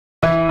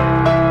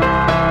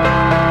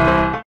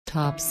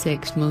top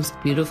 6 most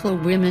beautiful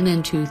women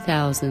in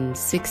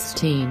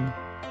 2016.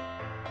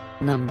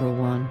 Number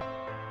 1.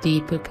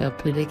 Deepika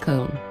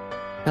Padukone.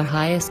 The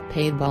highest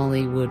paid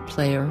Bollywood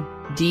player,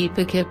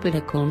 Deepika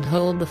Padukone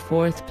holds the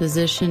 4th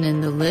position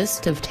in the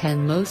list of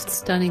 10 most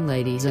stunning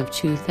ladies of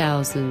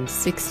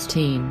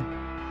 2016.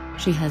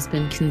 She has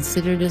been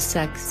considered a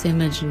sex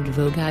image and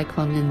Vogue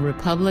icon in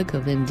Republic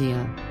of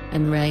India,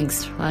 and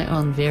ranks high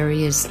on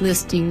various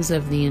listings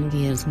of the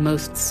India's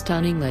most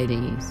stunning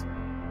ladies.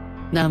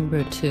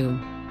 Number 2.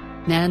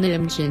 Nana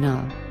Im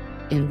Jin-Ah.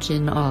 Im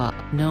Jin-Ah,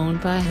 known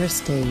by her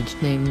stage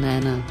name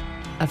Nana,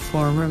 a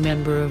former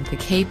member of the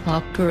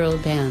K-pop girl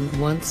band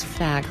Once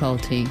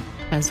Faculty,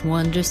 has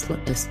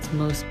Wonderslist's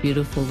Most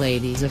Beautiful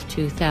Ladies of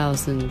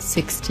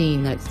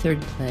 2016 at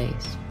 3rd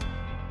place.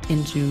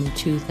 In June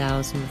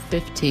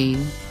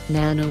 2015,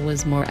 Nana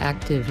was more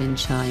active in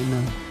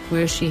China,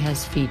 where she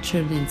has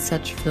featured in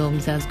such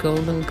films as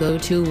Lalal Go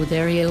 2 with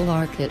Ariel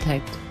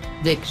architect,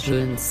 Vic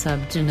Zhou and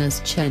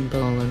subgenus Chen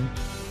Bolin.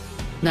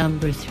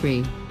 Number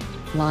 3.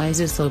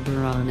 Liza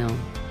Soberano.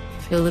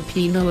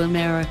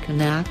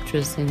 Filipino-American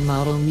actress and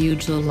model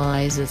Mugil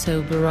Liza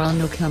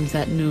Soberano comes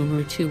at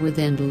number 2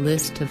 within the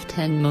list of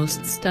 10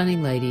 most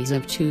stunning ladies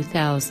of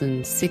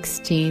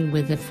 2016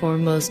 with the 4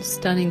 most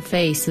stunning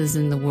faces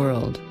in the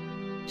world.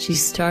 She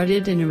starred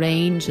in a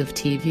range of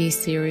TV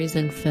series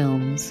and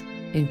films,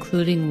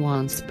 including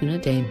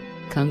Wansapanataym,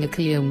 Ako'y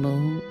Iiwan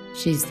Mo,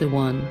 She's the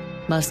One,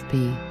 Must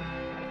Be,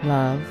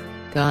 Love,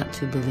 Got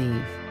to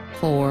Believe,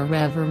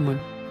 Forevermore,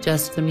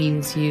 Just the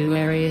Means You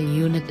Area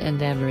Unit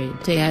and Every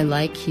Day I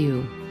Like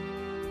You.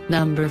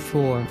 Number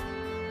 4.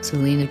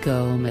 Selena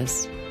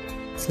Gomez.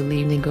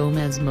 Selena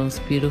Gomez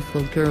Most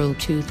Beautiful Girl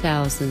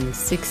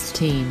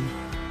 2016.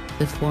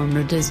 The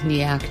former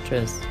Disney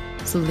actress,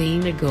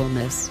 Selena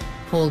Gomez,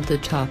 holds the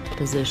top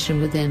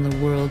position within the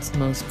world's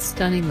most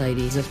stunning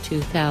ladies of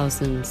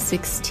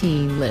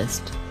 2016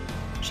 list.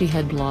 She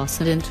had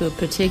blossomed into a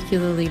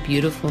particularly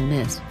beautiful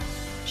miss.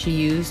 She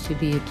used to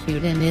be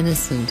cute and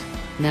innocent.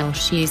 Now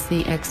she's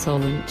the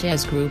excellent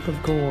jazz group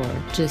of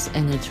gorgeous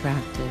and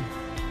attractive.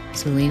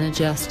 Selena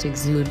just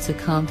exudes a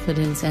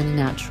confidence and a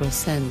natural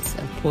sense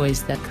of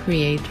poise that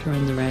create her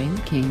in the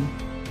ranking.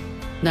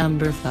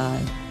 Number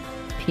 5.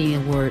 Pia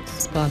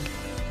Wurtzbach.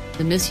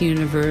 The Miss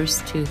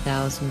Universe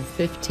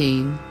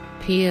 2015,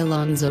 Pia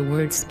Alonso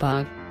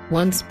Wurtzbach,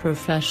 once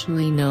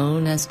professionally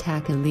known as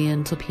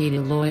Takalian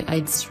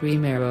Lloyd's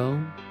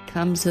Remero,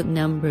 comes at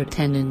number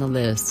 10 in the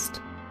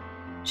list.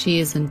 She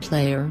is a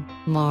player,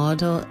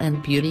 model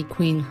and beauty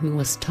queen who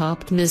was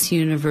topped Miss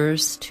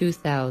Universe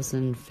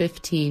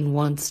 2015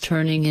 once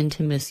turning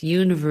into Miss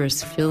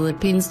Universe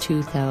Philippines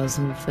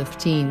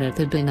 2015 at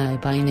the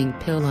Binibining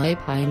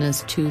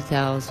Pilipinas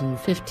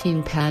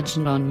 2015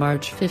 pageant on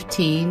March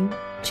 15,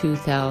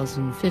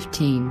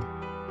 2015.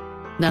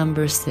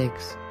 Number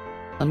 6.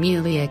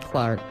 Emilia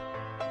Clarke.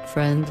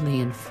 Friendly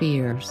and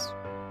fierce,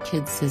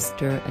 kid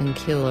sister and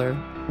killer,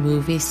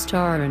 movie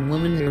star and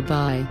woman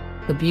nearby.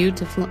 The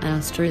beautiful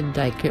Astrid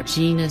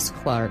Dickergenus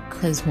Clarke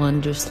has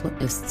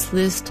Wonderslist's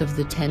list of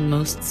the 10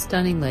 most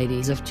stunning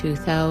ladies of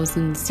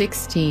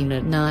 2016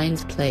 at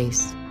 9th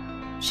place.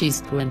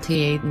 She's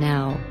 28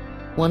 now,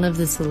 one of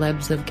the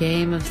celebs of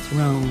Game of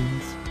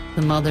Thrones,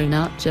 the mother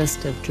not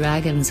just of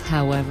dragons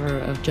however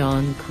of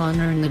John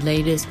Connor in the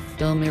latest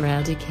film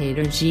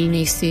Eradicator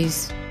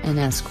Genesis, and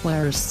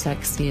Esquire's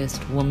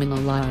sexiest woman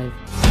alive.